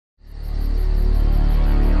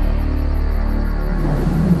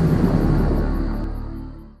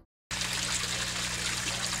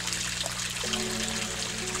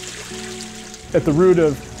at the root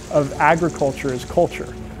of agriculture is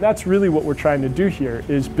culture. That's really what we're trying to do here,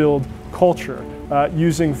 is build culture,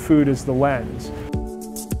 using food as the lens.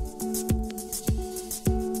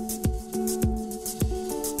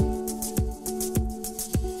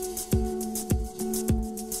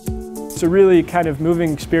 It's a really kind of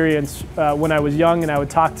moving experience when I was young, and I would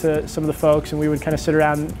talk to some of the folks and we would kind of sit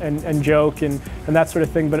around and joke and that sort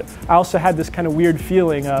of thing. But I also had this kind of weird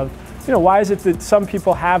feeling of, you know, why is it that some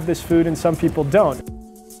people have this food and some people don't?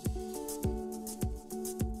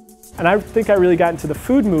 And I think I really got into the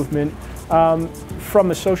food movement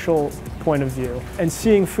from a social point of view, and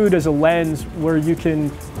seeing food as a lens where you can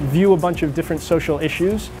view a bunch of different social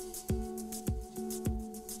issues.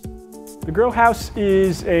 The Grow Haus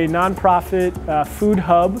is a nonprofit food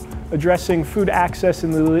hub addressing food access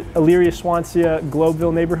in the Elyria, Swansea,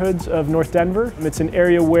 Globeville neighborhoods of North Denver. It's an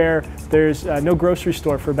area where there's no grocery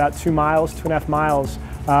store for about 2 miles, 2.5 miles.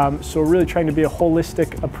 So we're really trying to be a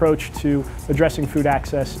holistic approach to addressing food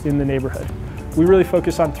access in the neighborhood. We really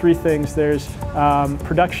focus on 3 things. There's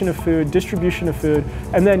production of food, distribution of food,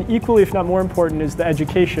 and then equally, if not more important, is the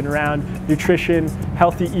education around nutrition,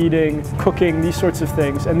 healthy eating, cooking, these sorts of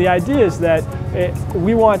things. And the idea is that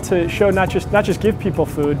we want to show not just give people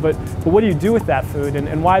food, but what do you do with that food,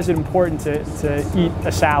 and why is it important to eat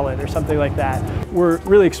a salad or something like that. We're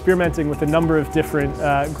really experimenting with a number of different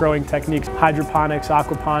growing techniques: hydroponics,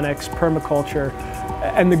 aquaponics, permaculture,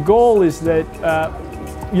 and the goal is that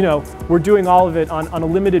you know, we're doing all of it on a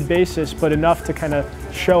limited basis, but enough to kind of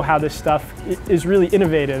show how this stuff is really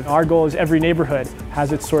innovative. Our goal is every neighborhood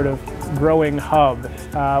has its sort of growing hub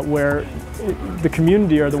where the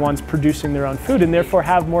community are the ones producing their own food and therefore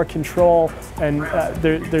have more control, and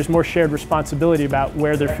there's more shared responsibility about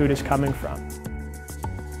where their food is coming from.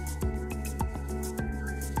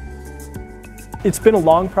 It's been a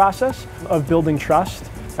long process of building trust.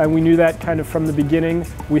 And we knew that kind of from the beginning.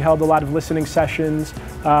 We held a lot of listening sessions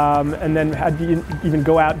and then had to even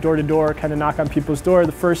go out door to door, kind of knock on people's door.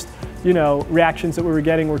 The first, you know, reactions that we were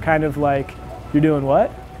getting were kind of like, "You're doing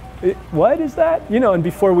what? What is that?" You know, and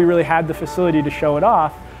before we really had the facility to show it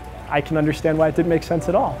off, I can understand why it didn't make sense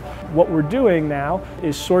at all. What we're doing now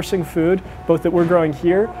is sourcing food, both that we're growing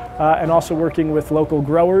here and also working with local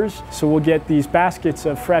growers. So we'll get these baskets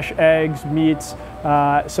of fresh eggs, meats,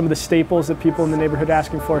 some of the staples that people in the neighborhood are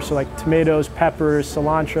asking for, so like tomatoes, peppers,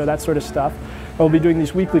 cilantro, that sort of stuff. And we'll be doing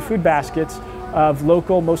these weekly food baskets of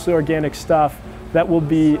local, mostly organic stuff that will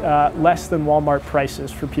be less than Walmart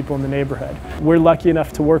prices for people in the neighborhood. We're lucky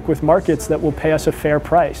enough to work with markets that will pay us a fair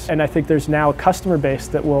price, and I think there's now a customer base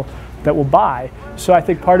that will buy. So I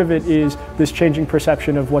think part of it is this changing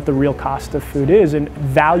perception of what the real cost of food is and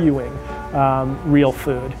valuing real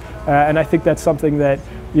food. And I think that's something that,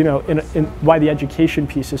 you know, in why the education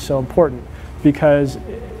piece is so important, because,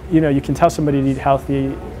 you know, you can tell somebody to eat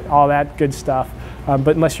healthy, all that good stuff,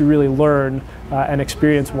 but unless you really learn and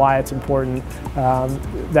experience why it's important,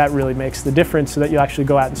 that really makes the difference, so that you actually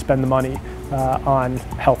go out and spend the money on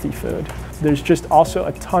healthy food. There's just also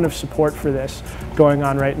a ton of support for this going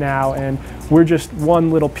on right now, and we're just one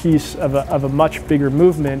little piece of a much bigger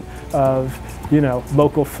movement of, you know,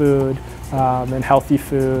 local food and healthy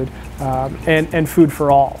food and food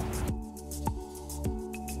for all.